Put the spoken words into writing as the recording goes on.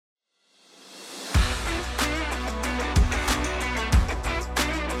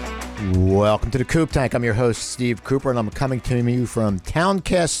Welcome to the Coop Tank. I'm your host, Steve Cooper, and I'm coming to you from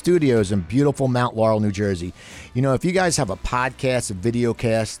Towncast Studios in beautiful Mount Laurel, New Jersey. You know, if you guys have a podcast, a video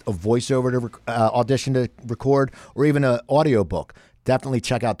cast, a voiceover to audition to record, or even an audio book, definitely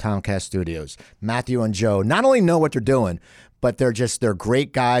check out Towncast Studios. Matthew and Joe not only know what they're doing, but they're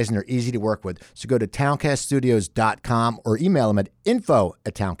great guys and they're easy to work with. So go to towncaststudios.com or email them at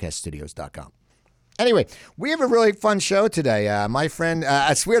info@towncaststudios.com. Anyway, we have a really fun show today. My friend,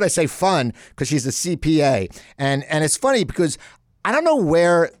 it's weird I say fun because she's a CPA. And it's funny because I don't know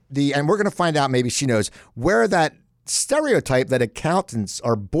where and we're going to find out, maybe she knows, where that stereotype that accountants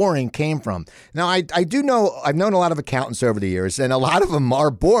are boring came from. Now, I do know, I've known a lot of accountants over the years, and a lot of them are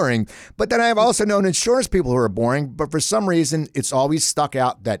boring, but then I've also known insurance people who are boring, but for some reason, it's always stuck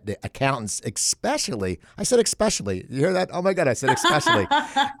out that the accountants especially, I said especially, you hear that? Oh my God, I said especially,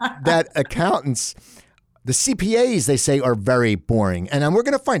 that accountants, the CPAs, they say, are very boring. And we're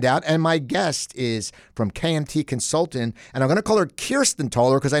going to find out. And my guest is from KMT Consulting. And I'm going to call her Kirsten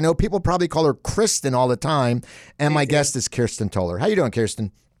Toler because I know people probably call her Kristen all the time. And my guest is Kirsten Toler. How you doing,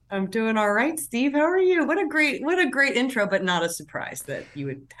 Kirsten? I'm doing all right, Steve. How are you? What a great intro, but not a surprise that you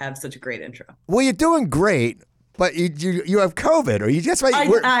would have such a great intro. Well, you're doing great. But you have COVID, or you just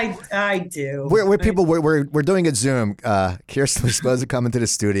I do. We're doing a Zoom. Kirsten was supposed to come into the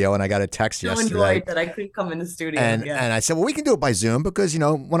studio, and I got a text yesterday. Enjoyed that I couldn't come in the studio. And I said, well, we can do it by Zoom because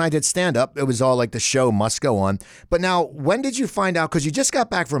when I did stand up, it was all like the show must go on. But now, when did you find out? Because you just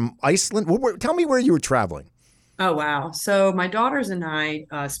got back from Iceland. Tell me where you were traveling. Oh, wow. So my daughters and I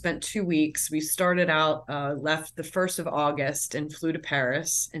spent 2 weeks. We started out, left the 1st of August and flew to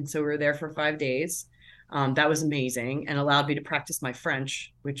Paris. And so we were there for 5 days. That was amazing and allowed me to practice my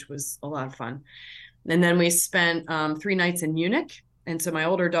French, which was a lot of fun. And then we spent 3 nights in Munich. And so my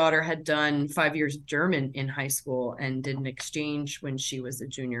older daughter had done 5 years German in high school and did an exchange when she was a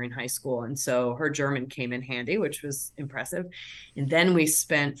junior in high school. And so her German came in handy, which was impressive. And then we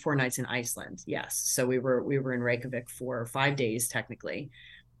spent 4 nights in Iceland. Yes. So we were in Reykjavik for 5 days, technically.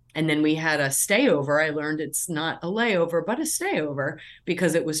 And then we had a stayover. I learned it's not a layover, but a stayover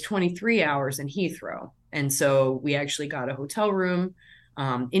because it was 23 hours in Heathrow. And so we actually got a hotel room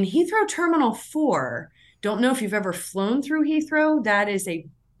in Heathrow Terminal 4. Don't know if you've ever flown through Heathrow. That is a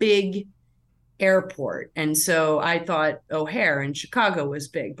big airport. And so I thought O'Hare in Chicago was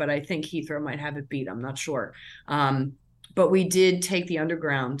big, but I think Heathrow might have it beat. I'm not sure. But we did take the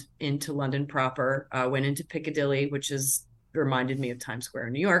underground into London proper, went into Piccadilly, which reminded me of Times Square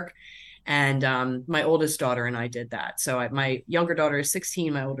in New York. And my oldest daughter and I did that. So my younger daughter is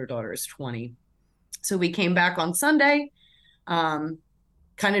 16, my older daughter is 20. So we came back on Sunday, kind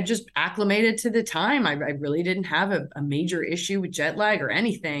of just acclimated to the time. I really didn't have a major issue with jet lag or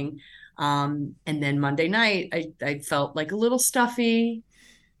anything. And then Monday night, I felt like a little stuffy,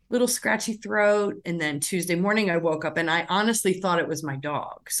 little scratchy throat. And then Tuesday morning, I woke up and I honestly thought it was my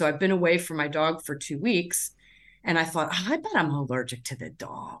dog. So I've been away from my dog for 2 weeks. And I thought, I bet I'm allergic to the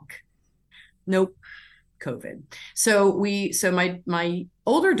dog. Nope. COVID. So my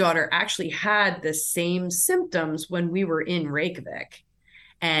older daughter actually had the same symptoms when we were in Reykjavik.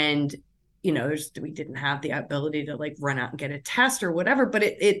 And, we didn't have the ability to run out and get a test or whatever, but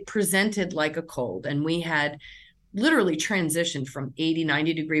it presented like a cold. And we had literally transitioned from 80,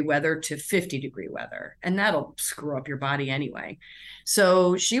 90 degree weather to 50 degree weather. And that'll screw up your body anyway.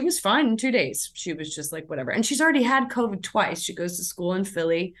 So she was fine in 2 days. She was just like, whatever. And she's already had COVID twice. She goes to school in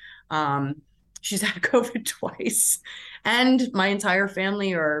Philly. She's had COVID twice, and my entire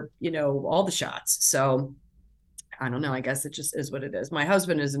family are, all the shots. So I don't know. I guess it just is what it is. My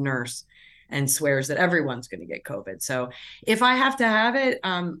husband is a nurse and swears that everyone's going to get COVID. So if I have to have it,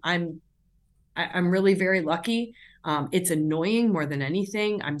 I'm really very lucky. It's annoying more than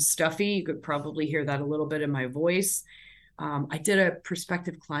anything. I'm stuffy. You could probably hear that a little bit in my voice. I did a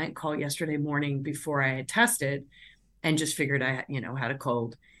prospective client call yesterday morning before I had tested and just figured I, had a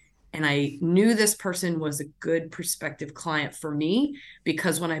cold. And I knew this person was a good prospective client for me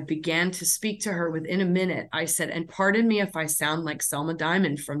because when I began to speak to her within a minute, I said, and pardon me if I sound like Selma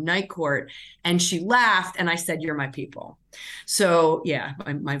Diamond from Night Court. And she laughed and I said, you're my people. So yeah,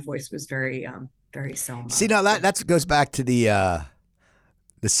 my voice was very, very Selma. See, now that goes back to the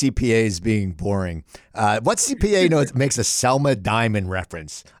CPAs being boring. What CPA makes a Selma Diamond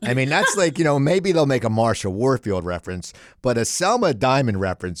reference? I mean, that's like, maybe they'll make a Marsha Warfield reference, but a Selma Diamond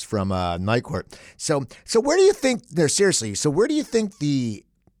reference from Night Court. So where do you think, where do you think the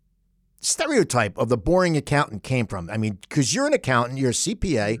stereotype of the boring accountant came from? I mean, because you're an accountant, you're a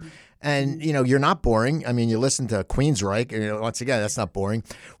CPA, and, you're not boring. I mean, you listen to Queensryche, once again, that's not boring.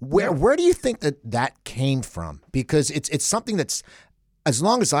 Where do you think that came from? Because it's something that's as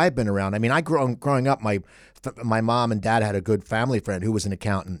long as I've been around, I mean, growing up, my mom and dad had a good family friend who was an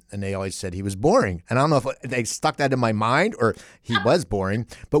accountant, and they always said he was boring. And I don't know if they stuck that in my mind or he was boring.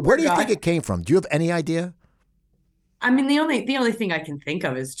 But where do you think it came from? Do you have any idea? I mean, the only thing I can think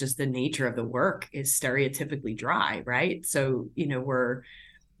of is just the nature of the work is stereotypically dry, right? So,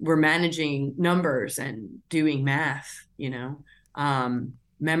 we're managing numbers and doing math,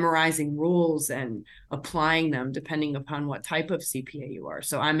 memorizing rules and applying them depending upon what type of CPA you are.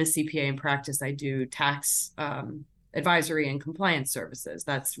 So I'm a CPA in practice. I do tax advisory and compliance services.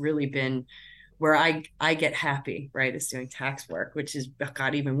 That's really been where I get happy, right, is doing tax work, which is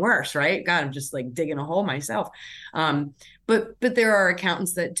got even worse, right? God, I'm just like digging a hole myself. But there are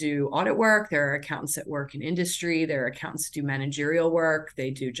accountants that do audit work. There are accountants that work in industry. There are accountants that do managerial work.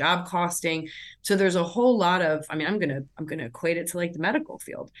 They do job costing. So there's a whole lot of, I mean, I'm gonna equate it to like the medical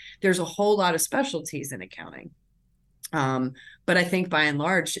field. There's a whole lot of specialties in accounting. But I think by and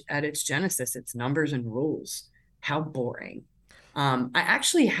large, at its genesis, it's numbers and rules. How boring. I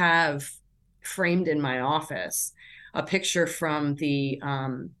actually have framed in my office a picture from the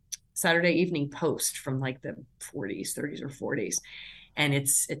Saturday Evening Post from like the 30s or 40s. And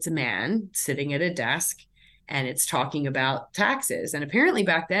it's a man sitting at a desk and it's talking about taxes. And apparently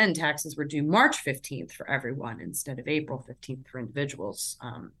back then taxes were due March 15th for everyone instead of April 15th for individuals.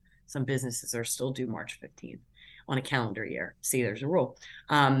 Some businesses are still due March 15th on a calendar year. See, there's a rule.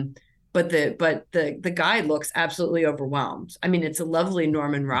 But the guy looks absolutely overwhelmed. I mean, it's a lovely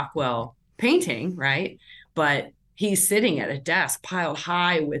Norman Rockwell painting, right? But he's sitting at a desk piled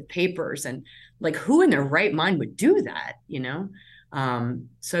high with papers, and like, who in their right mind would do that,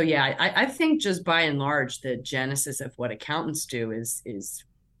 So yeah, I think just by and large, the genesis of what accountants do is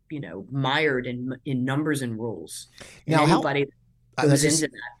mired in numbers and rules. And now, anybody that goes into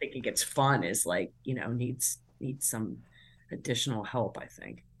that thinking it's fun is like, needs some additional help, I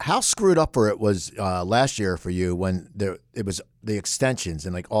think. How screwed up it was last year for you when it was the extensions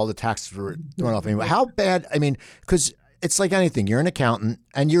and like all the taxes were thrown off. I mean, how bad? I mean, because it's like anything. You're an accountant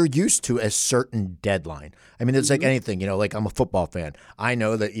and you're used to a certain deadline. I mean, it's like anything, like I'm a football fan. I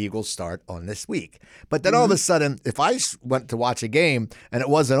know the Eagles start on this week. But then all of a sudden, if I went to watch a game and it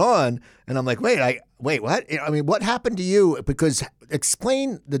wasn't on, and I'm like, wait, what? I mean, what happened to you? Because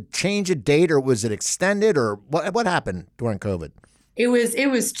explain the change of date, or was it extended, or what happened during COVID? It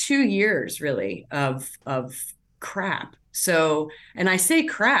was 2 years really of crap. So, and I say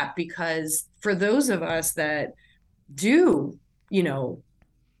crap because for those of us that do,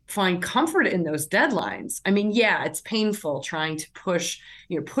 find comfort in those deadlines. I mean, yeah, it's painful trying to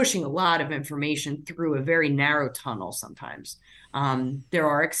pushing a lot of information through a very narrow tunnel sometimes. There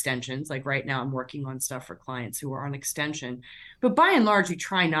are extensions. Like right now, I'm working on stuff for clients who are on extension. But by and large, you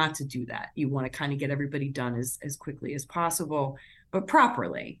try not to do that. You want to kind of get everybody done as quickly as possible, but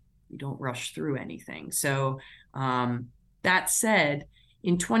properly. You don't rush through anything. So that said,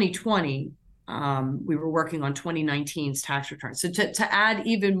 in 2020, we were working on 2019's tax returns. So to add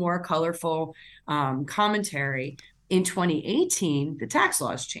even more colorful commentary, in 2018, the tax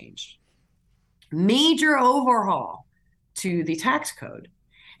laws changed. Major overhaul to the tax code.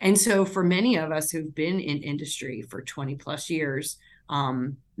 And so for many of us who've been in industry for 20 plus years,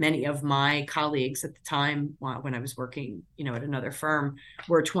 many of my colleagues at the time when I was working, at another firm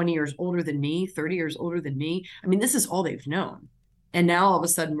were 20 years older than me, 30 years older than me. I mean, this is all they've known. And now all of a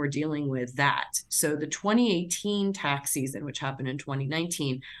sudden we're dealing with that. So the 2018 tax season, which happened in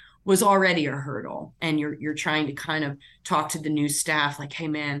 2019, was already a hurdle. And you're trying to kind of talk to the new staff like, hey,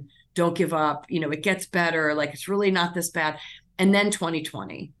 man, don't give up. It gets better. Like, it's really not this bad. And then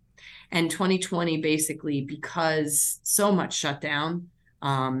 2020. And 2020, basically, because so much shut down,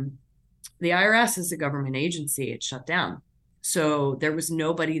 the IRS is a government agency. It shut down. So there was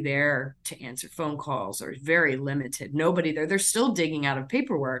nobody there to answer phone calls, or very limited. Nobody there. They're still digging out of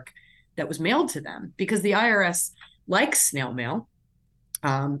paperwork that was mailed to them because the IRS likes snail mail.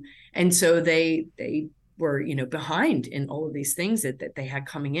 And so they were, behind in all of these things that they had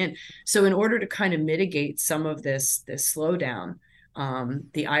coming in. So in order to kind of mitigate some of this slowdown,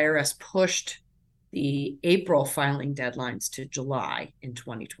 the IRS pushed the April filing deadlines to July in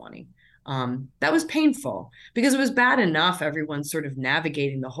 2020. That was painful because it was bad enough everyone sort of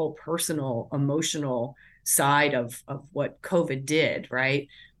navigating the whole personal, emotional side of what COVID did, right?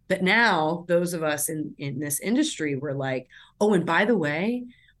 But now those of us in this industry were like, oh, and by the way,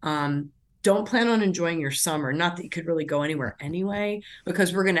 don't plan on enjoying your summer. Not that you could really go anywhere anyway,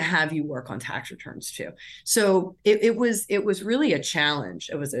 because we're going to have you work on tax returns too. So it was really a challenge.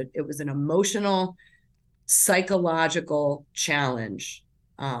 It was an emotional, psychological challenge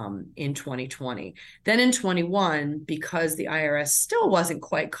in 2020. Then in 21, because the IRS still wasn't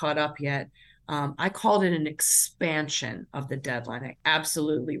quite caught up yet, I called it an expansion of the deadline. I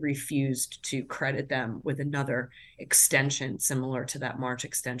absolutely refused to credit them with another extension similar to that March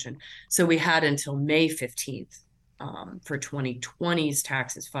extension. So we had until May 15th for 2020's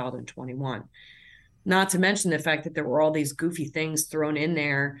taxes filed in 21. Not to mention the fact that there were all these goofy things thrown in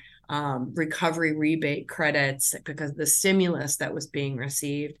there, recovery rebate credits because of the stimulus that was being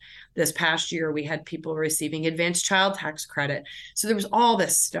received. This past year, we had people receiving advanced child tax credit. So there was all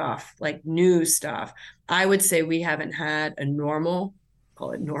this stuff, like new stuff. I would say we haven't had a normal,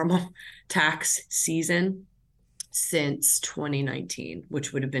 call it normal, tax season since 2019,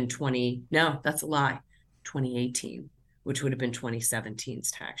 which would have been 2018, which would have been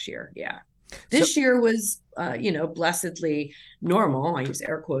 2017's tax year. Yeah. This year was, blessedly normal. I use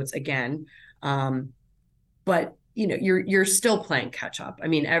air quotes again. But, you're still playing catch up. I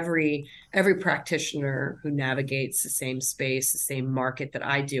mean, every practitioner who navigates the same space, the same market that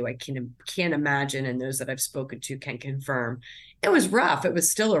I do, I can't imagine, and those that I've spoken to can confirm, it was rough. It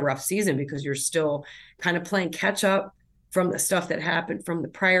was still a rough season because you're still kind of playing catch up from the stuff that happened from the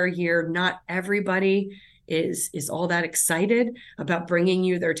prior year. Not everybody is all that excited about bringing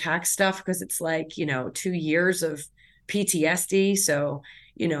you their tax stuff because it's like 2 years of PTSD. So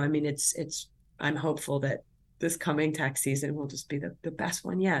I'm hopeful that this coming tax season will just be the best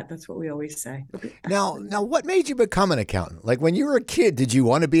one yet. That's what we always say. Now, what made you become an accountant? Like when you were a kid, did you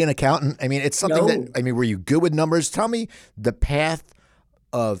want to be an accountant? I mean, it's something were you good with numbers? Tell me the path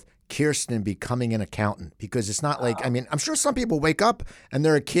of Kirsten becoming an accountant, because it's not like, I'm sure some people wake up and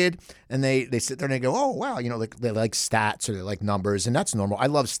they're a kid and they sit there and they go, oh, wow, like they like stats or they like numbers, and that's normal. I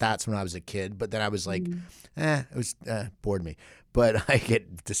loved stats when I was a kid, but then I was like, it was bored me, but I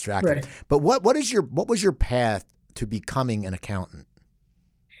get distracted. Right. But what was your path to becoming an accountant?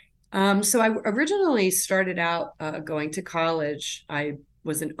 So I originally started out going to college. I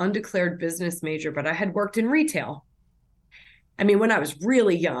was an undeclared business major, but I had worked in retail. I mean, when I was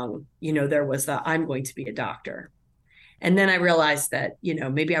really young, there was I'm going to be a doctor. And then I realized that,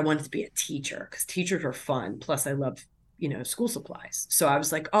 maybe I wanted to be a teacher because teachers were fun. Plus I loved, school supplies. So I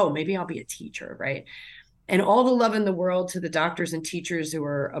was like, oh, maybe I'll be a teacher. Right. And all the love in the world to the doctors and teachers who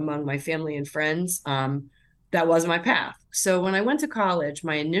were among my family and friends. That was my path. So when I went to college,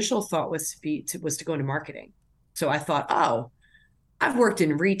 my initial thought was to go into marketing. So I thought, oh, I've worked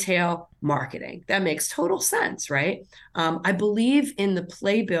in retail marketing. That makes total sense, right? I believe in the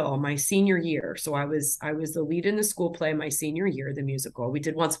playbill my senior year. So I was the lead in the school play my senior year, the musical. We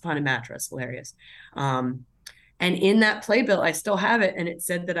did Once Upon a Mattress, hilarious. And in that playbill, I still have it. And it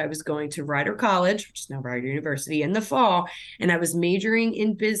said that I was going to Rider College, which is now Rider University, in the fall. And I was majoring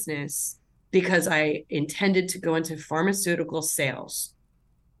in business because I intended to go into pharmaceutical sales.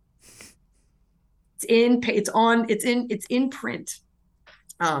 It's in print.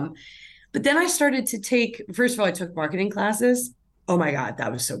 But then I started to first of all, I took marketing classes. Oh my God,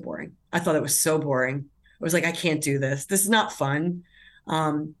 that was so boring. I thought it was so boring. I was like, I can't do this. This is not fun.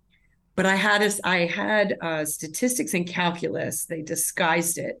 But I had statistics and calculus. They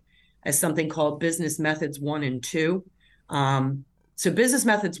disguised it as something called Business Methods 1 and 2. So Business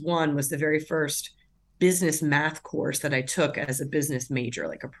Methods 1 was the very first business math course that I took as a business major,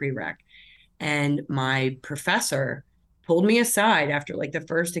 like a prereq. And my professor pulled me aside after like the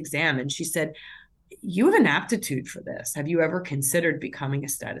first exam. And she said, you have an aptitude for this. Have you ever considered becoming a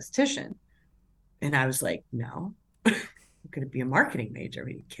statistician? And I was like, no, I'm going to be a marketing major. Are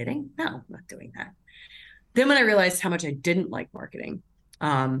you kidding? No, I'm not doing that. Then when I realized how much I didn't like marketing,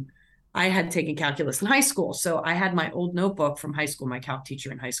 I had taken calculus in high school. So I had my old notebook from high school. My calc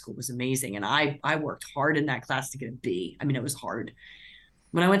teacher in high school was amazing. And I worked hard in that class to get a B. I mean, it was hard.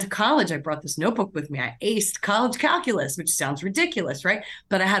 When I went to college, I brought this notebook with me. I aced college calculus, which sounds ridiculous, right?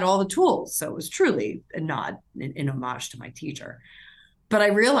 But I had all the tools. So it was truly a nod, an homage to my teacher. But I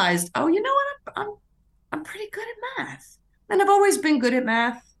realized, oh, you know what? I'm pretty good at math. And I've always been good at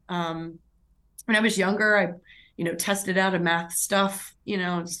math. When I was younger, I tested out a math stuff,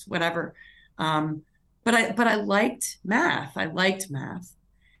 just whatever. But I liked math.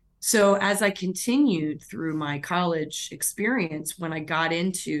 So as I continued through my college experience, when I got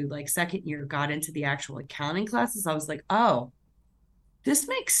into second year, got into the actual accounting classes, I was like, oh, this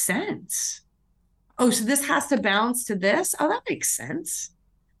makes sense. Oh, so this has to bounce to this? Oh, that makes sense.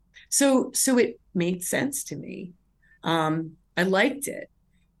 So it made sense to me. I liked it.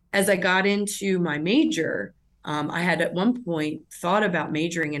 As I got into my major, I had at one point thought about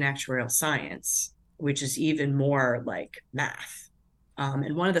majoring in actuarial science, which is even more like math.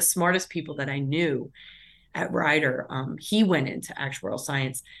 And one of the smartest people that I knew at Ryder. He went into actuarial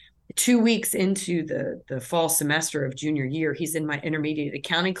science. 2 weeks into the fall semester of junior year, he's in my intermediate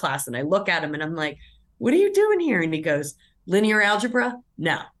accounting class, and I look at him and I'm like, "What are you doing here?" And he goes, "Linear algebra?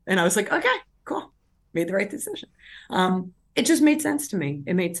 No." And I was like, "Okay, cool, made the right decision." It just made sense to me.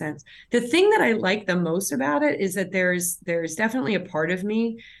 It made sense. The thing that I like the most about it is that there's definitely a part of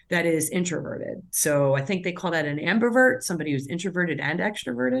me that is introverted. So I think they call that an ambivert, somebody who's introverted and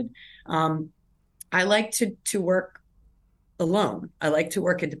extroverted. I like to work alone. I like to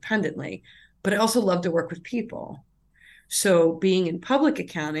work independently, but I also love to work with people. So being in public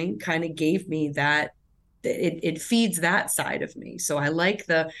accounting kind of gave me that. It feeds that side of me. So I like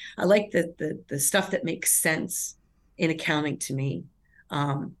the stuff that makes sense in accounting to me.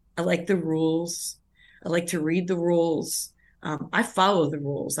 I like the rules. I like to read the rules. I follow the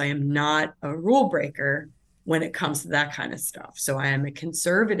rules. I am not a rule breaker when it comes to that kind of stuff. So I am a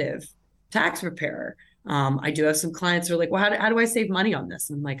conservative tax preparer. I do have some clients who are like, "Well, how do I save money on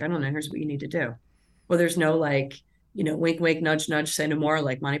this?" And I'm like, "I don't know. Here's what you need to do." Well, there's no like, wink, wink, nudge, nudge, say no more,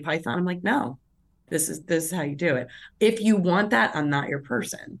 like Monty Python. I'm like, no, this is how you do it. If you want that, I'm not your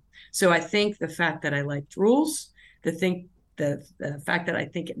person. So I think the fact that I liked rules, the fact that I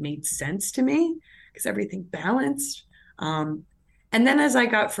think it made sense to me because everything balanced. And then as I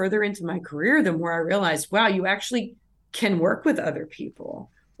got further into my career, the more I realized, wow, you actually can work with other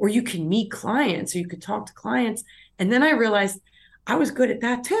people, or you can meet clients, or you could talk to clients. And then I realized I was good at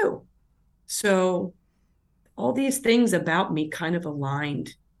that too. So all these things about me kind of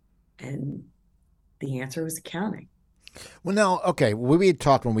aligned, and the answer was accounting. Well, now, okay, we had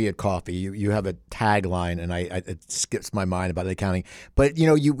talked when we had coffee. You have a tagline, and it skips my mind about accounting. But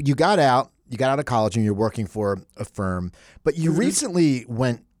you got out of college, and you're working for a firm. But you recently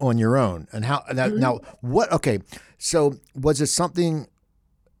went on your own. And how now? What? Okay, so was it something?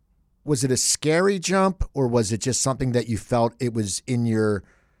 Was it a scary jump, or was it just something that you felt it was in your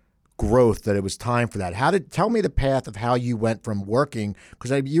growth that it was time for that? Tell me the path of how you went from working,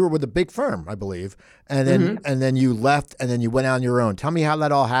 because you were with a big firm, I believe, and then you left, and then you went on your own. Tell me how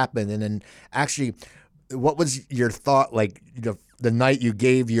that all happened, and then actually, what was your thought like the night you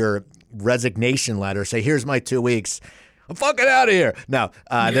gave your resignation letter? Say, "Here's my 2 weeks. I'm fucking out of here." No,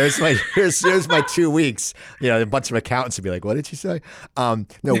 here's my 2 weeks. A bunch of accountants would be like, "What did she say?" No,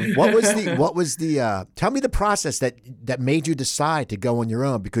 what was the tell me the process that made you decide to go on your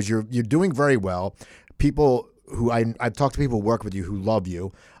own, because you're doing very well. People who I've talked to people who work with you who love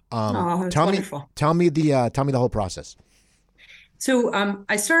you. That's wonderful. Tell me the whole process. So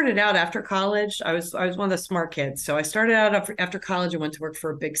I started out after college. I was one of the smart kids. So I started out after college and went to work for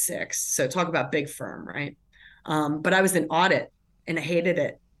a big six. So talk about big firm, right? But I was in audit and I hated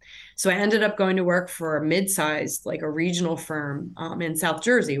it. So I ended up going to work for a mid-sized, like a regional firm in South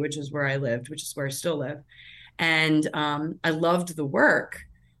Jersey, which is where I lived, which is where I still live. And I loved the work.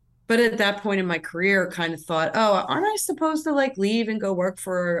 But at that point in my career, kind of thought, oh, aren't I supposed to like leave and go work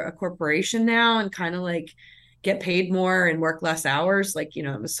for a corporation now and kind of like get paid more and work less hours? Like,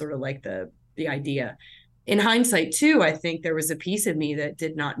 it was sort of like the idea. In hindsight, too, I think there was a piece of me that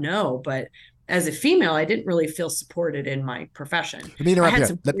did not know, but as a female, I didn't really feel supported in my profession. Let me interrupt I had you.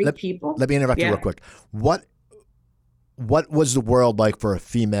 some great people. Let me interrupt you real quick. What was the world like for a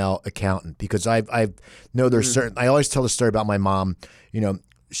female accountant? Because I know there's certain. I always tell the story about my mom.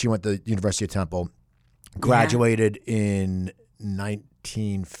 She went to the University of Temple, graduated in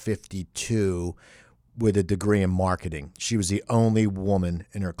 1952 with a degree in marketing. She was the only woman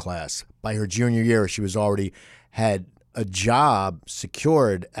in her class. By her junior year, she was already had a job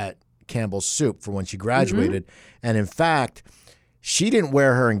secured at Campbell's Soup for when she graduated. And in fact, she didn't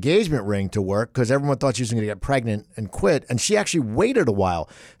wear her engagement ring to work because everyone thought she was going to get pregnant and quit. And she actually waited a while.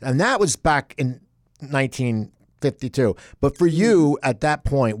 And that was back in 1952. But for you at that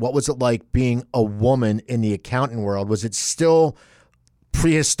point, what was it like being a woman in the accounting world? Was it still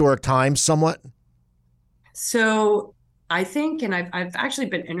prehistoric times somewhat? So I think, and I've actually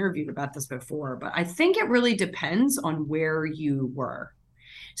been interviewed about this before, but I think it really depends on where you were.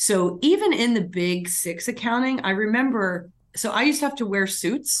 So even in the big six accounting, I remember, so I used to have to wear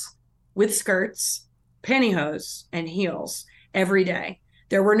suits with skirts, pantyhose, and heels every day.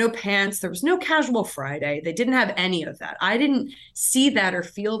 There were no pants. There was no casual Friday. They didn't have any of that. I didn't see that or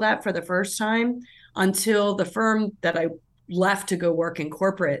feel that for the first time until the firm that I left to go work in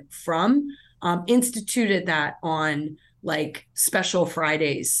corporate from instituted that on like special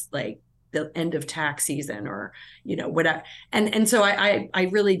Fridays, like the end of tax season or, whatever. And so I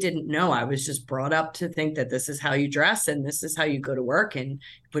really didn't know. I was just brought up to think that this is how you dress and this is how you go to work and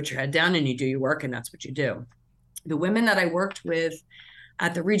put your head down and you do your work and that's what you do. The women that I worked with,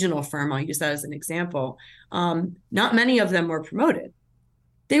 at the regional firm, I'll use that as an example, not many of them were promoted.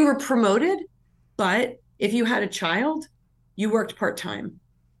 They were promoted, but if you had a child, you worked part-time.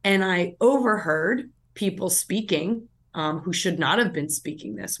 And I overheard people speaking who should not have been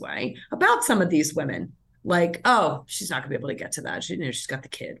speaking this way about some of these women. Like, oh, she's not gonna be able to get to that. She's got the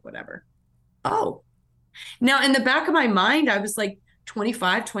kid, whatever. Oh, now in the back of my mind, I was like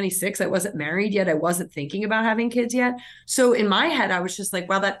 25, 26. I wasn't married yet. I wasn't thinking about having kids yet. So in my head, I was just like,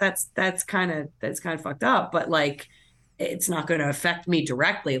 well, that's kind of fucked up. But like, it's not going to affect me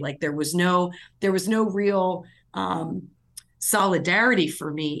directly. Like there was no real solidarity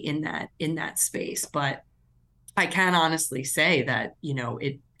for me in that space. But I can honestly say that,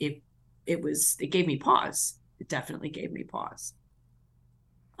 it gave me pause. It definitely gave me pause.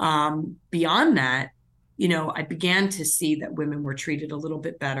 Beyond that, I began to see that women were treated a little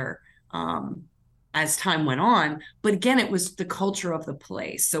bit better as time went on. But again, it was the culture of the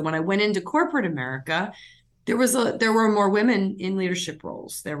place. So when I went into corporate America, there were more women in leadership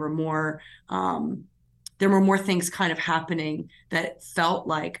roles. There were more things kind of happening that felt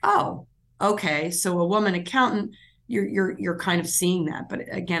like, oh, okay, so a woman accountant, you're kind of seeing that. But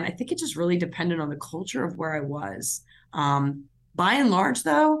again, I think it just really depended on the culture of where I was. By and large,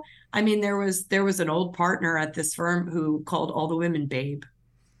 though, I mean, there was an old partner at this firm who called all the women babe.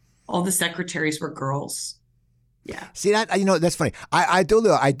 All the secretaries were girls. Yeah. See that, that's funny. I do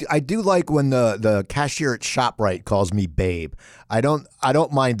like when the cashier at ShopRite calls me babe. I don't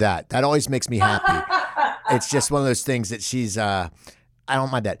mind that. That always makes me happy. It's just one of those things that she's I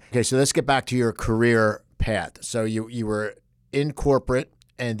don't mind that. Okay, so let's get back to your career path. So you were in corporate.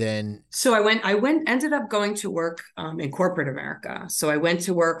 And then, so ended up going to work in corporate America. So I went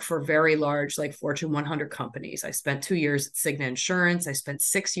to work for very large, like Fortune 100 companies. I spent 2 years at Cigna Insurance. I spent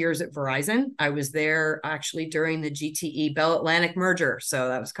 6 years at Verizon. I was there actually during the GTE Bell Atlantic merger. So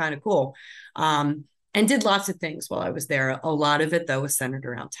that was kind of cool. And did lots of things while I was there. A lot of it, though, was centered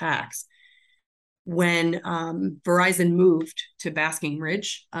around tax. When Verizon moved to Basking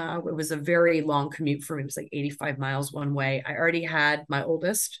Ridge, it was a very long commute for me. It was like 85 miles one way. I already had my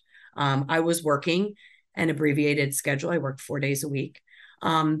oldest. I was working an abbreviated schedule. I worked 4 days a week.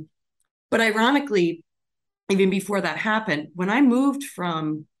 But ironically, even before that happened, when I moved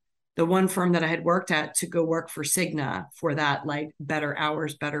from the one firm that I had worked at to go work for Cigna for that like better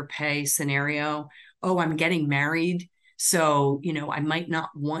hours, better pay scenario, oh, I'm getting married. So, I might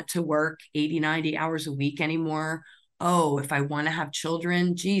not want to work 80, 90 hours a week anymore. Oh, if I want to have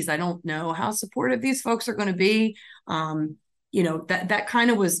children, geez, I don't know how supportive these folks are going to be. That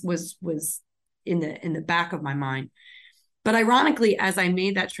kind of was in the back of my mind. But ironically, as I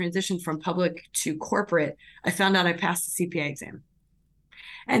made that transition from public to corporate, I found out I passed the CPA exam.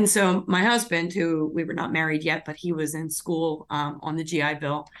 And so my husband, who we were not married yet, but he was in school on the GI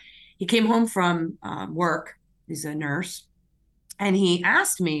Bill, he came home from work. He's a nurse. And he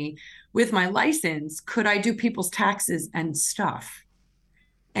asked me, with my license, could I do people's taxes and stuff?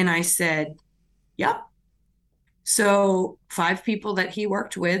 And I said, yep. So 5 people that he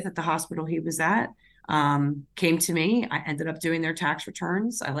worked with at the hospital he was at came to me. I ended up doing their tax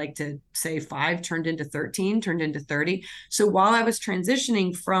returns. I like to say 5 turned into 13, turned into 30. So while I was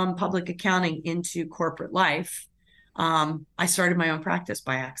transitioning from public accounting into corporate life, I started my own practice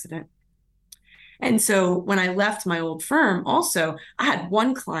by accident. And so when I left my old firm, also, I had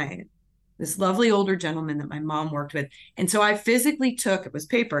one client, this lovely older gentleman that my mom worked with. And so I physically took, it was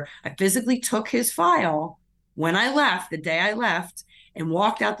paper, I physically took his file when I left, the day I left, and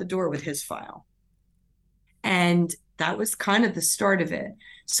walked out the door with his file. And that was kind of the start of it.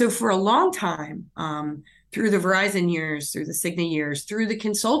 So for a long time, through the Verizon years, through the Cigna years, through the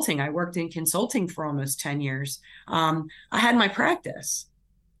consulting, I worked in consulting for almost 10 years. I had my practice.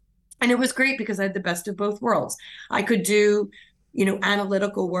 And it was great because I had the best of both worlds. I could do,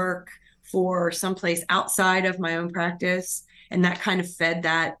 analytical work for someplace outside of my own practice. And that kind of fed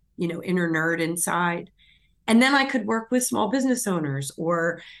that, inner nerd inside. And then I could work with small business owners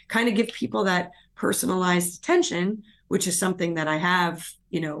or kind of give people that personalized attention, which is something that I have,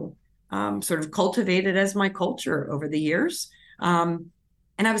 sort of cultivated as my culture over the years. And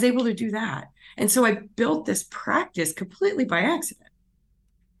I was able to do that. And so I built this practice completely by accident.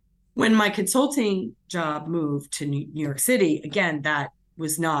 When my consulting job moved to New York City, again, that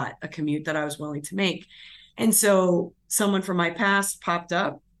was not a commute that I was willing to make. And so someone from my past popped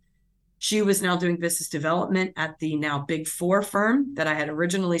up. She was now doing business development at the now Big 4 firm that I had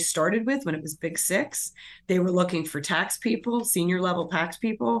originally started with when it was Big 6. They were looking for tax people, senior level tax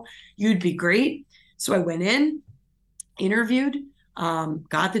people. You'd be great. So I went in, interviewed,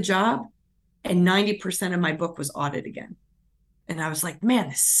 got the job, and 90% of my book was audit again. And I was like, man,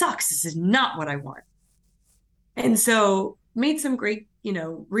 this sucks. This is not what I want. And so made some great,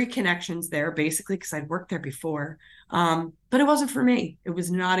 reconnections there, basically, because I'd worked there before. But it wasn't for me. It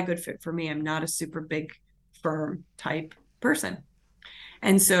was not a good fit for me. I'm not a super big firm type person.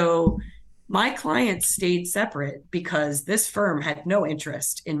 And so my clients stayed separate because this firm had no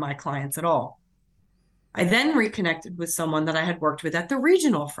interest in my clients at all. I then reconnected with someone that I had worked with at the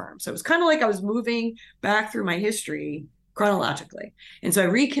regional firm. So it was kind of like I was moving back through my history chronologically. And so I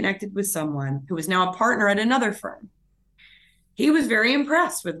reconnected with someone who was now a partner at another firm. He was very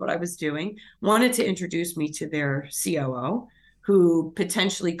impressed with what I was doing, wanted to introduce me to their COO, who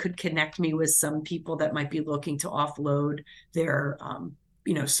potentially could connect me with some people that might be looking to offload their,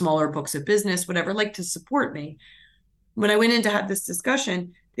 smaller books of business, whatever, like to support me. When I went in to have this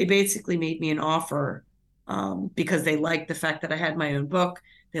discussion, they basically made me an offer because they liked the fact that I had my own book.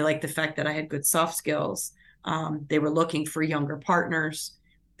 They liked the fact that I had good soft skills. They were looking for younger partners.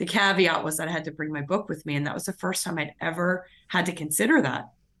 The caveat was that I had to bring my book with me. And that was the first time I'd ever had to consider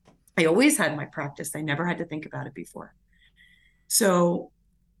that. I always had my practice. I never had to think about it before. So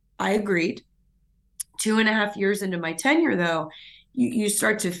I agreed. 2.5 years into my tenure, though, you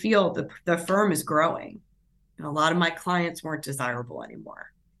start to feel the firm is growing. And a lot of my clients weren't desirable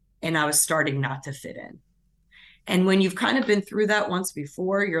anymore. And I was starting not to fit in. And when you've kind of been through that once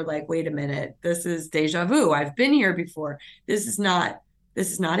before, you're like, wait a minute, this is deja vu. I've been here before. This is not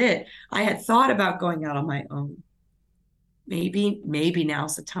it. I had thought about going out on my own. Maybe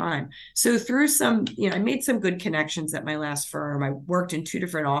now's the time. So through some, I made some good connections at my last firm. I worked in 2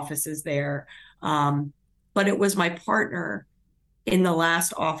 different offices there. But it was my partner in the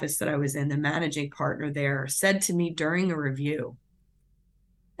last office that I was in, the managing partner there, said to me during a review,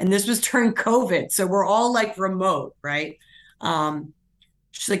 and this was during COVID, so we're all like remote, right?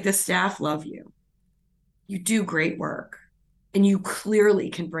 She's like, the staff love you. You do great work, and you clearly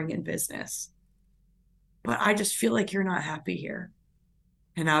can bring in business. But I just feel like you're not happy here.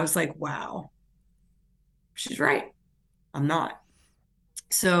 And I was like, wow, she's right. I'm not.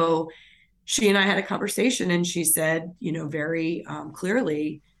 So she and I had a conversation, and she said, very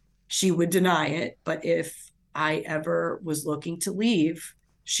clearly, she would deny it. But if I ever was looking to leave,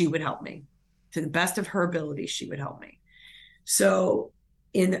 she would help me. To the best of her ability, she would help me. So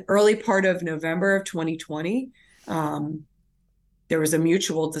in the early part of November of 2020, there was a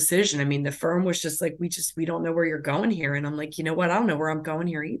mutual decision. I mean, the firm was just like, we don't know where you're going here. And I'm like, you know what? I don't know where I'm going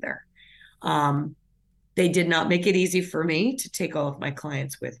here either. They did not make it easy for me to take all of my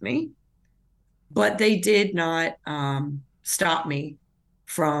clients with me, but they did not stop me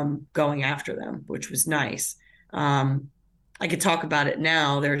from going after them, which was nice. I could talk about it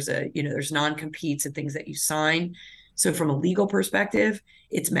now. There's non-competes and things that you sign. So from a legal perspective,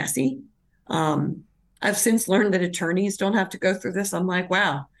 it's messy. I've since learned that attorneys don't have to go through this. I'm like,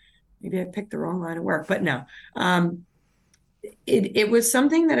 wow, maybe I picked the wrong line of work, but no. It was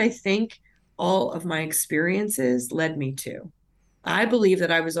something that I think all of my experiences led me to. I believe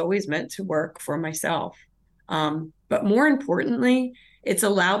that I was always meant to work for myself. But more importantly, it's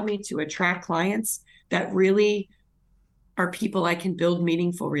allowed me to attract clients that really are people I can build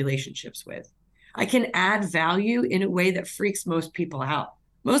meaningful relationships with. I can add value in a way that freaks most people out.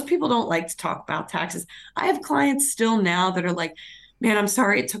 Most people don't like to talk about taxes. I have clients still now that are like, man, I'm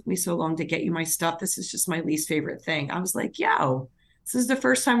sorry it took me so long to get you my stuff. This is just my least favorite thing. I was like, yo, this is the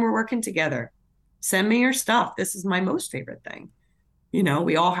first time we're working together. Send me your stuff. This is my most favorite thing.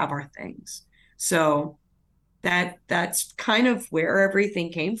 We all have our things. So that's kind of where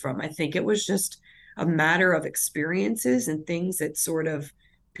everything came from. I think it was just a matter of experiences and things that sort of,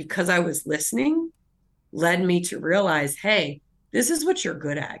 because I was listening, led me to realize, hey, this is what you're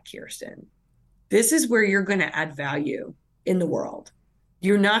good at, Kirsten. This is where you're going to add value in the world.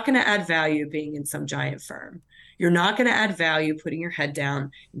 You're not going to add value being in some giant firm. You're not going to add value putting your head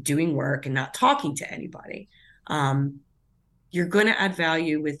down, doing work and not talking to anybody. You're going to add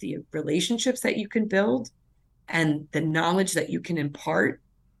value with the relationships that you can build and the knowledge that you can impart,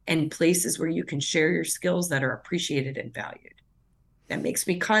 and places where you can share your skills that are appreciated and valued. That makes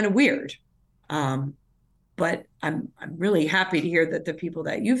me kind of weird. But I'm really happy to hear that the people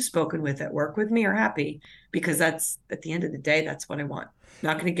that you've spoken with that work with me are happy, because that's, at the end of the day, that's what I want. I'm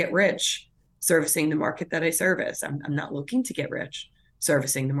not going to get rich servicing the market that I service. I'm not looking to get rich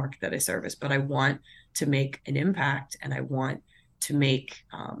servicing the market that I service, but I want to make an impact, and I want to make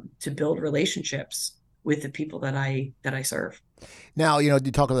to build relationships with the people that I serve. Now, you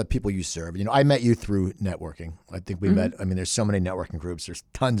talk about the people you serve. I met you through networking. I think we met. I mean, there's so many networking groups. There's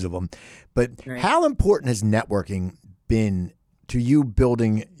tons of them. But right. How important has networking been to you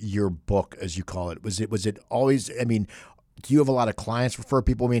building your book, as you call it? Was it always? I mean, Do you have a lot of clients refer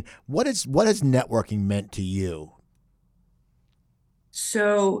people? I mean, what has networking meant to you?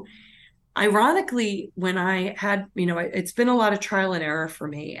 So ironically, when I had, it's been a lot of trial and error for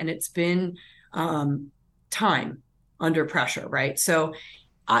me, and it's been time under pressure, right? So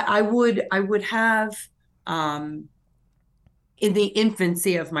I would have in the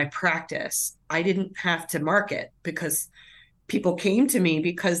infancy of my practice, I didn't have to market because people came to me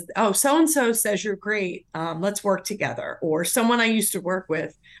because, oh, so and so says you're great. Let's work together. Or someone I used to work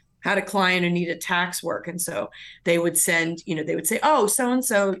with had a client who needed tax work, and so they would send, they would say, oh, so and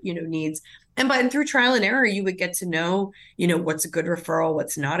so, needs. And through trial and error, you would get to know, what's a good referral,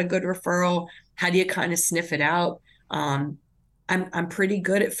 what's not a good referral. How do you kind of sniff it out? I'm pretty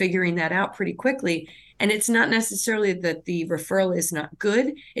good at figuring that out pretty quickly. And it's not necessarily that the referral is not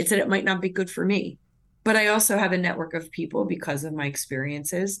good, it's that it might not be good for me. But I also have a network of people because of my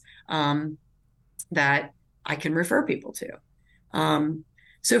experiences that I can refer people to.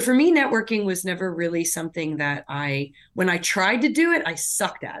 So for me, networking was never really something that when I tried to do it, I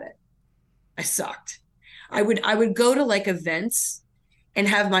sucked at it. I sucked. I would go to like events and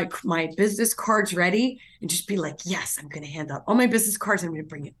have my business cards ready and just be like, yes, I'm going to hand out all my business cards. I'm going to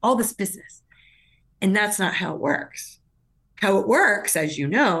bring in all this business. And that's not how it works. How it works, as you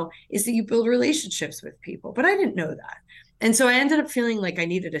know, is that you build relationships with people. But I didn't know that. And so I ended up feeling like I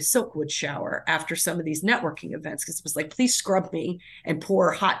needed a Silkwood shower after some of these networking events, because it was like, please scrub me and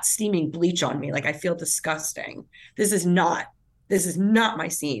pour hot steaming bleach on me. Like, I feel disgusting. This is not my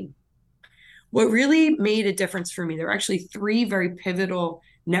scene. What really made a difference for me, there were actually 3 very pivotal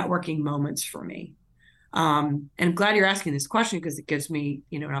networking moments for me. And I'm glad you're asking this question, because it gives me,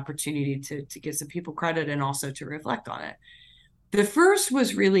 an opportunity to give some people credit and also to reflect on it. The first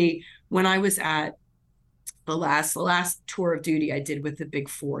was really when I was at the last tour of duty I did with the Big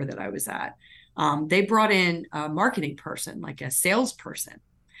Four that I was at. They brought in a marketing person, like a salesperson,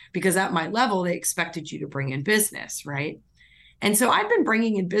 because at my level, they expected you to bring in business, right? And so I've been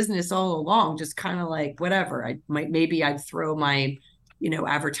bringing in business all along, just kind of like whatever. Maybe I'd throw my,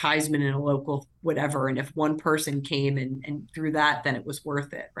 advertisement in a local whatever. And if one person came and through that, then it was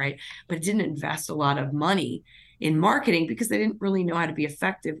worth it, right? But it didn't invest a lot of money in marketing because they didn't really know how to be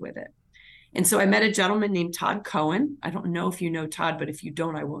effective with it. And so I met a gentleman named Todd Cohen. I don't know if you know Todd, but if you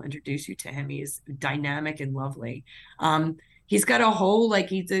don't, I will introduce you to him. He is dynamic and lovely. He's got a whole,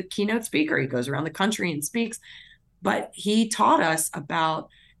 he's a keynote speaker. He goes around the country and speaks. But he taught us about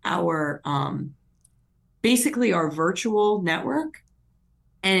our basically our virtual network.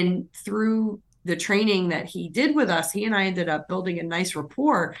 And through the training that he did with us, he and I ended up building a nice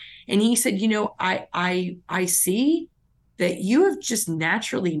rapport. And he said, I see that you have just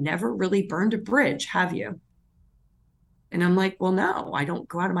naturally never really burned a bridge, have you? And I'm like, well, no, I don't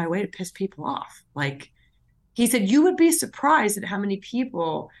go out of my way to piss people off. He said, you would be surprised at how many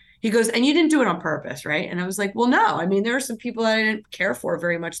people. He goes, and you didn't do it on purpose, right? And I was like, well, no. I mean, there are some people that I didn't care for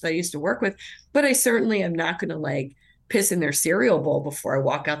very much that I used to work with, but I certainly am not going to piss in their cereal bowl before I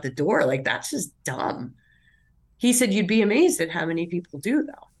walk out the door. That's just dumb. He said, you'd be amazed at how many people do,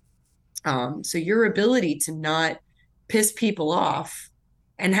 though. So your ability to not piss people off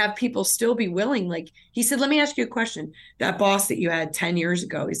and have people still be willing. He said, let me ask you a question. That boss that you had 10 years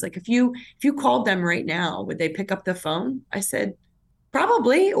ago, he's like, if you called them right now, would they pick up the phone? I said,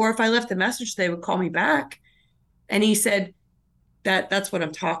 probably. Or if I left a message, they would call me back. And he said, that's what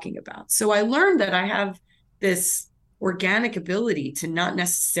I'm talking about. So I learned that I have this organic ability to not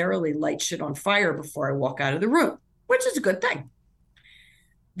necessarily light shit on fire before I walk out of the room, which is a good thing.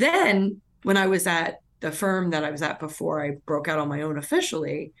 Then when I was at the firm that I was at before I broke out on my own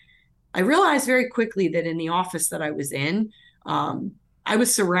officially, I realized very quickly that in the office that I was in, I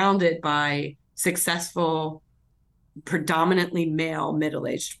was surrounded by successful, predominantly male,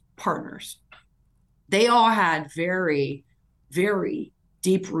 middle-aged partners. They all had very, very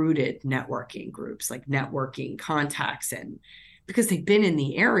deep-rooted networking groups, like networking contacts, and because they've been in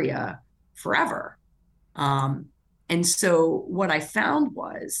the area forever. And so what I found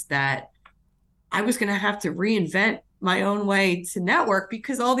was that I was going to have to reinvent my own way to network,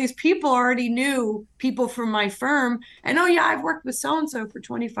 because all these people already knew people from my firm. And, oh, yeah, I've worked with so-and-so for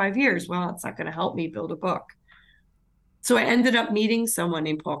 25 years. Well, it's not going to help me build a book. So I ended up meeting someone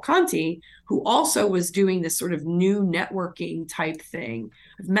named Paul Conti, who also was doing this sort of new networking type thing.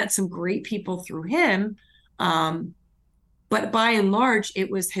 I've met some great people through him. But by and large,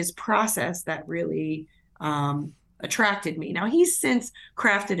 it was his process that really attracted me. Now, he's since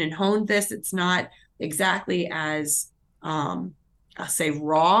crafted and honed this. It's not exactly as, I'll say,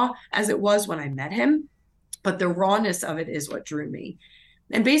 raw as it was when I met him, but the rawness of it is what drew me.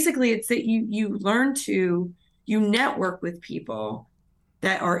 And basically, it's that you learn to you network with people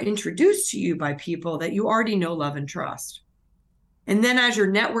that are introduced to you by people that you already know, love, and trust. And then as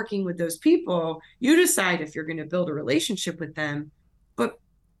you're networking with those people, you decide if you're going to build a relationship with them. But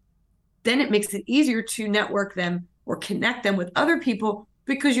then it makes it easier to network them or connect them with other people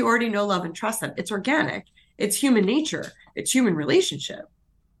because you already know, love, and trust them. It's organic. It's human nature. It's human relationship.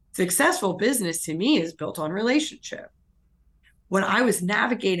 Successful business to me is built on relationship. What I was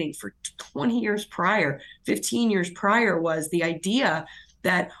navigating for 20 years prior, 15 years prior, was the idea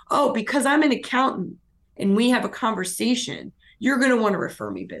that, oh, because I'm an accountant and we have a conversation, you're going to want to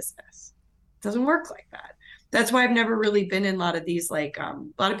refer me business. It doesn't work like that. That's why I've never really been in a lot of these, like a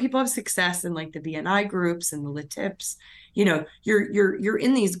lot of people have success in like the BNI groups and the lit tips. You know, you're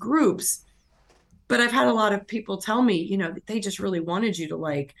in these groups, but I've had a lot of people tell me, you know, they just really wanted you to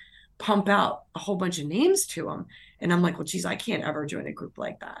like pump out a whole bunch of names to them. And I'm like, well, geez, I can't ever join a group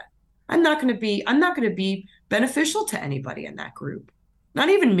like that. I'm not going to be beneficial to anybody in that group. Not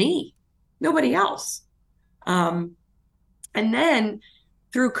even me, nobody else. And then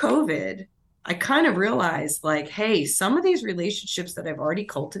through COVID, I kind of realized like, hey, some of these relationships that I've already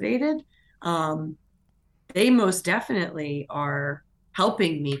cultivated, they most definitely are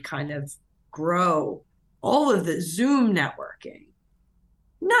helping me kind of grow all of the Zoom networking.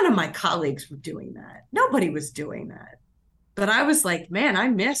 None of my colleagues were doing that. Nobody was doing that. But I was like, man, I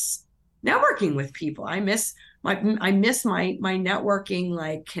miss networking with people. I miss my networking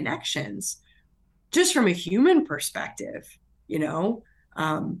like connections just from a human perspective, you know.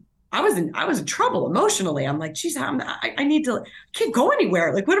 I was in trouble emotionally. I'm like, geez, I need to, I can't go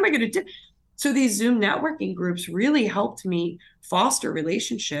anywhere. Like, what am I going to do? So these Zoom networking groups really helped me foster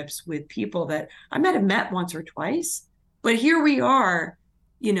relationships with people that I might have met once or twice, but here we are,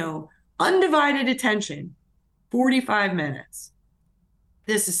 you know, undivided attention, 45 minutes.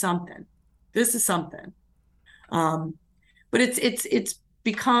 This is something. This is something. But it's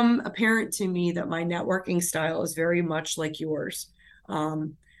become apparent to me that my networking style is very much like yours.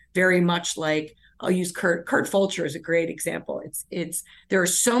 Very much like, I'll use Kurt Fulcher as a great example. There are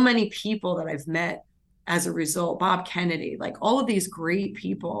so many people that I've met as a result, Bob Kennedy, like all of these great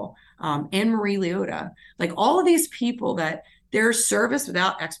people, Anne Marie Liotta, like all of these people that they're service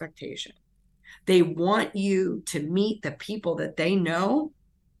without expectation. They want you to meet the people that they know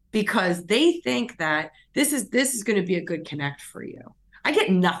because they think that this is going to be a good connect for you. I get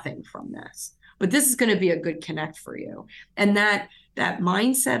nothing from this, but this is going to be a good connect for you. And that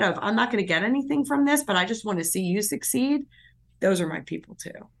mindset of, I'm not going to get anything from this, but I just want to see you succeed. Those are my people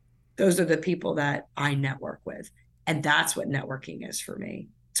too. Those are the people that I network with. And that's what networking is for me.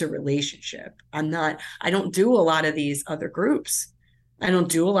 It's a relationship. I don't do a lot of these other groups. I don't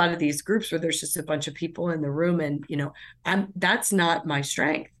do a lot of these groups where there's just a bunch of people in the room and, you know, that's not my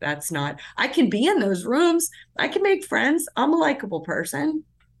strength. I can be in those rooms. I can make friends. I'm a likable person.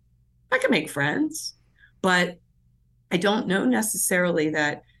 I can make friends, but I don't know necessarily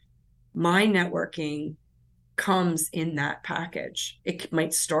that my networking comes in that package. It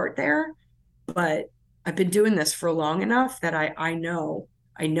might start there, but I've been doing this for long enough that I know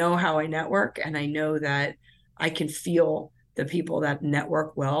how I network, and I know that I can feel the people that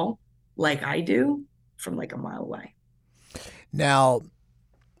network well, like I do, from like a mile away. Now,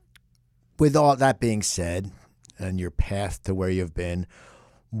 with all that being said, and your path to where you've been,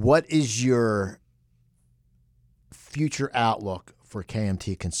 what is your future outlook for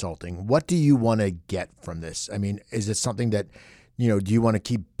KMT Consulting? What do you want to get from this? I mean, is it something that, you know, do you want to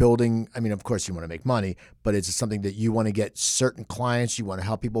keep building? I mean, of course you want to make money, but is it something that you want to get certain clients? You want to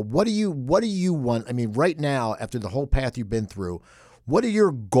help people? What do you want? I mean, right now, after the whole path you've been through, what are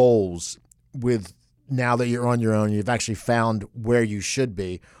your goals with now that you're on your own, you've actually found where you should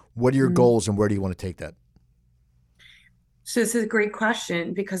be? What are your goals and where do you want to take that? So this is a great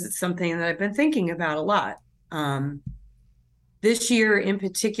question because it's something that I've been thinking about a lot. This year in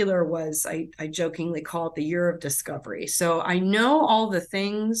particular was, I jokingly call it the year of discovery. So I know all the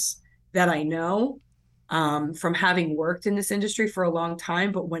things that I know from having worked in this industry for a long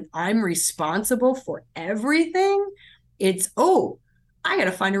time. But when I'm responsible for everything, it's, I got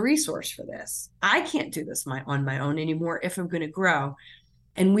to find a resource for this. I can't do this on my own anymore if I'm going to grow.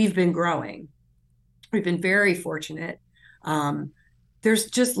 And we've been growing. We've been very fortunate.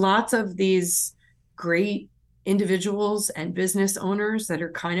 There's just lots of these great individuals and business owners that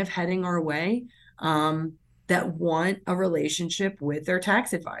are kind of heading our way that want a relationship with their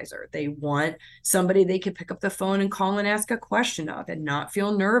tax advisor. They want somebody they can pick up the phone and call and ask a question of and not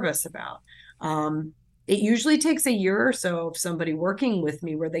feel nervous about. It usually takes a year or so of somebody working with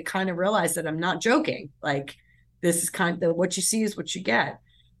me where they kind of realize that I'm not joking. Like, this is kind of what you see is what you get.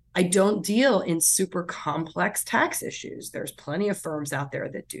 I don't deal in super complex tax issues. There's plenty of firms out there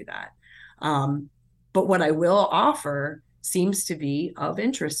that do that. But what I will offer seems to be of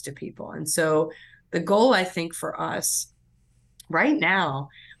interest to people. And so the goal, I think, for us right now,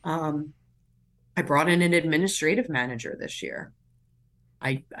 I brought in an administrative manager this year.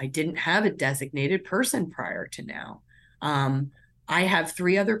 I didn't have a designated person prior to now. I have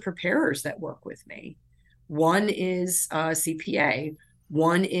 3 other preparers that work with me. One is a CPA.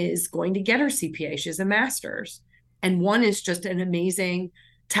 One is going to get her CPA. She has a master's. And one is just an amazing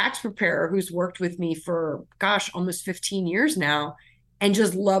tax preparer who's worked with me for, gosh, almost 15 years now and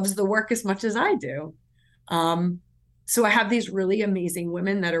just loves the work as much as I do. So I have these really amazing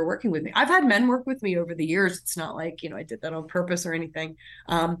women that are working with me. I've had men work with me over the years. It's not like, I did that on purpose or anything.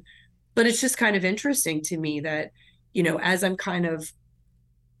 But it's just kind of interesting to me that, as I'm kind of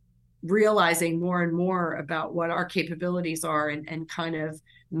realizing more and more about what our capabilities are and kind of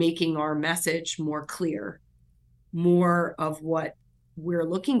making our message more clear, more of what we're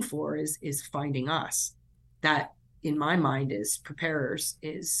looking for is finding us. That, in my mind, is preparers,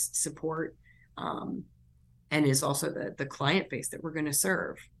 is support, and is also the client base that we're going to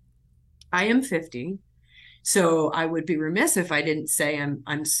serve. I am 50, so I would be remiss if I didn't say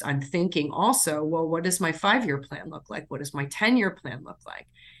I'm thinking also, well, what does my 5-year plan look like? What does my 10-year plan look like?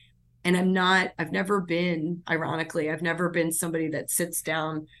 And I've never been somebody that sits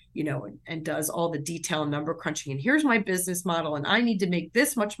down, and does all the detail number crunching. And here's my business model, and I need to make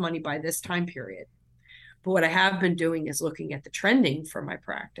this much money by this time period. But what I have been doing is looking at the trending for my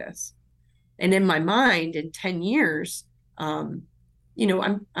practice. And in my mind, in 10 years, I'm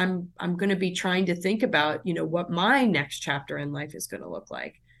going to be trying to think about, what my next chapter in life is going to look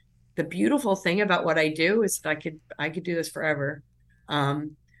like. The beautiful thing about what I do is that I could do this forever.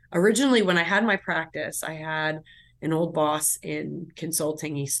 Originally, when I had my practice, I had an old boss in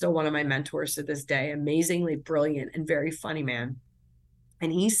consulting. He's still one of my mentors to this day, amazingly brilliant and very funny man.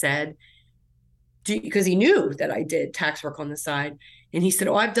 And he said, because he knew that I did tax work on the side. And he said,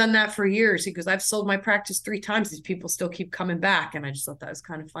 oh, I've done that for years. He goes, I've sold my practice 3 times. These people still keep coming back. And I just thought that was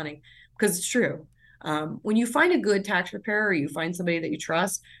kind of funny because it's true. When you find a good tax preparer, you find somebody that you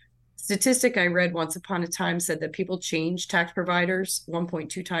trust. Statistic I read once upon a time said that people change tax providers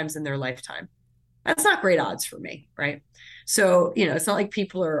 1.2 times in their lifetime. That's not great odds for me, right? So, it's not like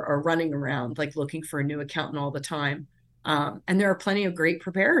people are running around like looking for a new accountant all the time. And there are plenty of great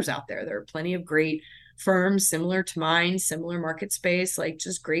preparers out there. There are plenty of great firms similar to mine, similar market space, like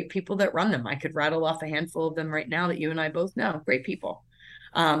just great people that run them. I could rattle off a handful of them right now that you and I both know, great people.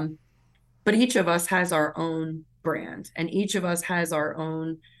 But each of us has our own brand, and each of us has our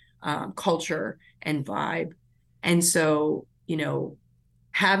own culture and vibe. And so,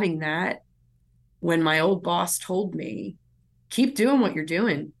 having that, when my old boss told me, keep doing what you're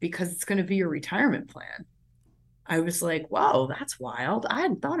doing because it's going to be your retirement plan, I was like, whoa, that's wild. I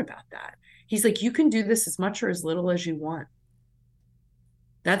hadn't thought about that. He's like, you can do this as much or as little as you want.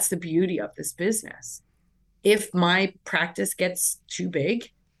 That's the beauty of this business. If my practice gets too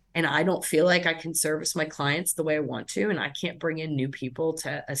big and I don't feel like I can service my clients the way I want to, and I can't bring in new people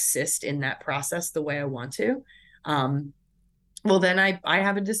to assist in that process the way I want to, well, then I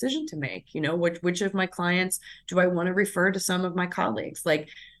have a decision to make, which of my clients do I want to refer to some of my colleagues? Like,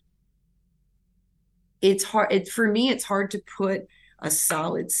 it's hard. For me, it's hard to put a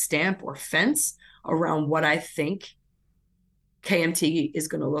solid stamp or fence around what I think KMT is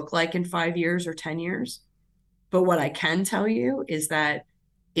going to look like in 5 years or 10 years. But what I can tell you is that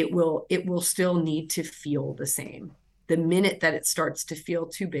it will still need to feel the same. The minute that it starts to feel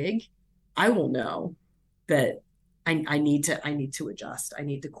too big, I will know that I need to adjust. I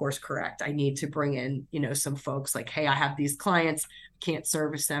need to course correct. I need to bring in, some folks like, hey, I have these clients, can't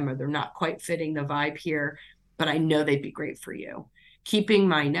service them, or they're not quite fitting the vibe here, but I know they'd be great for you. Keeping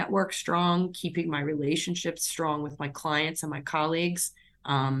my network strong, keeping my relationships strong with my clients and my colleagues.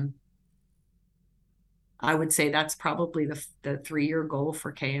 I would say that's probably the 3-year goal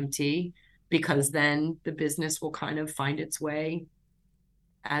for KMT, because then the business will kind of find its way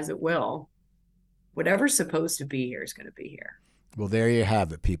as it will. Whatever's supposed to be here is going to be here. Well, there you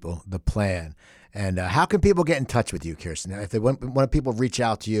have it, people, the plan. And how can people get in touch with you, Kirsten? If they want people reach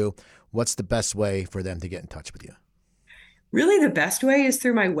out to you, what's the best way for them to get in touch with you? Really, the best way is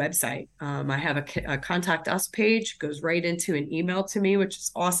through my website. I have a contact us page, goes right into an email to me, which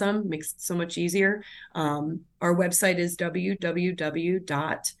is awesome, makes it so much easier. Our website is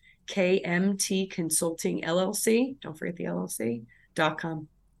www.kmtconsultingllc, don't forget the LLC.com.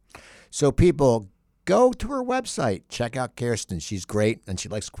 So people, go to her website. Check out Kirsten. She's great, and she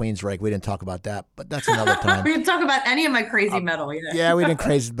likes Queensrÿche. We didn't talk about that, but that's another time. We didn't talk about any of my crazy metal. Yeah, we didn't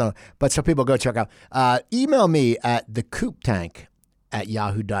crazy metal. But so people go check out. Email me at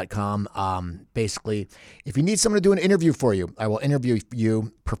thecooptank@yahoo.com. Basically, if you need someone to do an interview for you, I will interview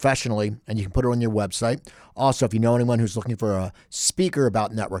you professionally, and you can put it on your website. Also, if you know anyone who's looking for a speaker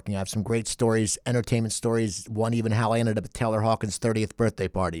about networking, I have some great stories, entertainment stories, one even how I ended up at Taylor Hawkins' 30th birthday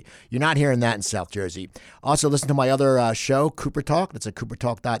party. You're not hearing that in South Jersey. Also, listen to my other show, Cooper Talk. That's at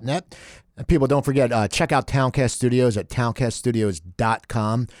coopertalk.net. And people, don't forget, check out Towncast Studios at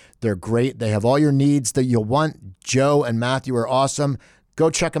towncaststudios.com. They're great. They have all your needs that you'll want. Joe and Matthew are awesome. Go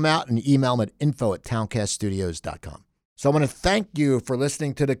check them out and email them at info@towncaststudios.com. So I want to thank you for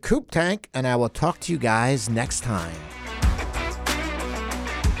listening to the Coop Tank, and I will talk to you guys next time.